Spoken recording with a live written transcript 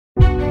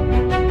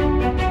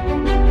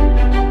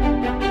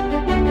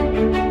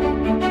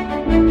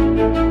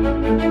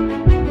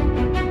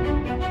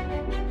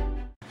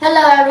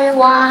Hello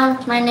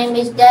everyone, my name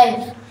is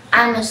Dave.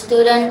 I'm a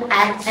student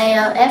at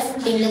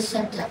ALF English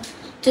Center.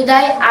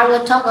 Today I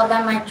will talk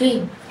about my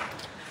dream.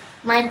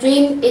 My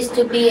dream is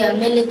to be a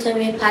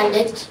military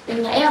pilot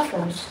in the Air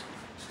Force.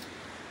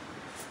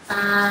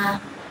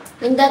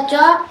 In that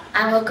job,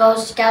 I will go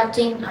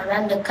scouting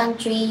around the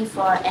country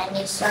for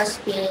any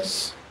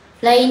suspicious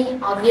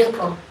plane or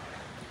vehicle.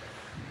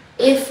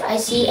 If I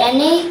see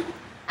any,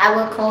 I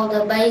will call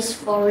the base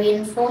for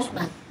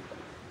reinforcement.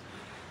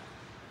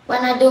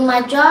 When I do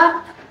my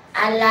job,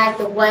 I like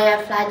the way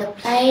I fly the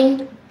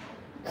plane,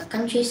 the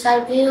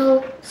countryside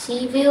view,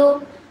 sea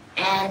view,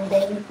 and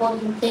the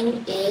important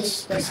thing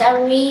is the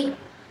salary,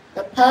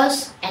 the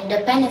perks, and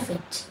the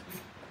benefits.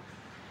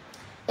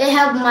 They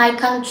help my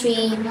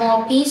country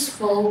more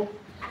peaceful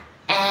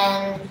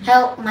and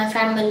help my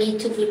family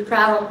to be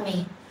proud of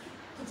me.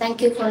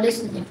 Thank you for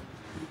listening.